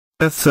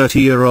A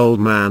 30-year-old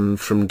man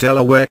from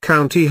Delaware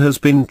County has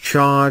been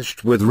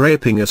charged with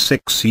raping a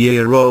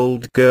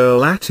 6-year-old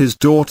girl at his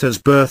daughter's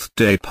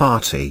birthday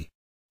party.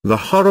 The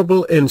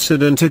horrible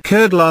incident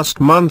occurred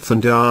last month,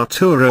 and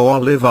Arturo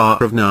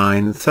Olivar of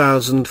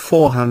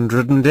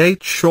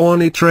 9408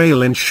 Shawnee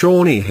Trail in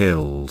Shawnee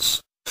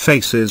Hills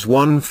faces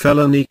one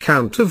felony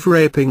count of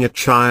raping a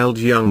child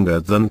younger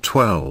than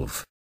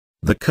 12.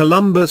 The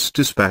Columbus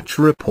Dispatch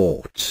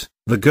reports,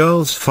 the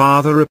girl's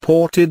father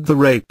reported the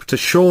rape to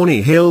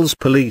Shawnee Hills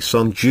police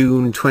on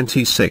June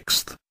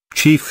 26,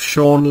 Chief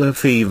Sean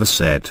LeFever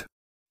said.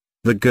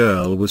 The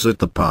girl was at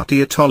the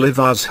party at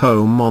Olivar's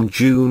home on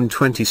June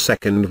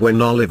 22 when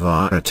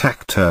Olivar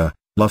attacked her,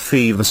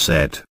 LeFever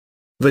said.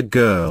 The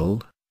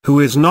girl,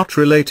 who is not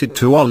related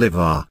to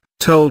Olivar,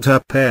 told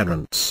her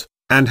parents,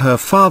 and her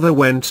father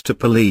went to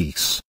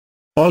police.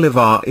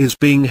 Olivar is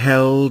being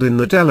held in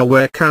the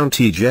Delaware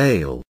County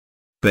Jail.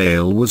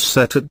 Bail was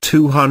set at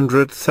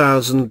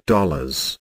 $200,000.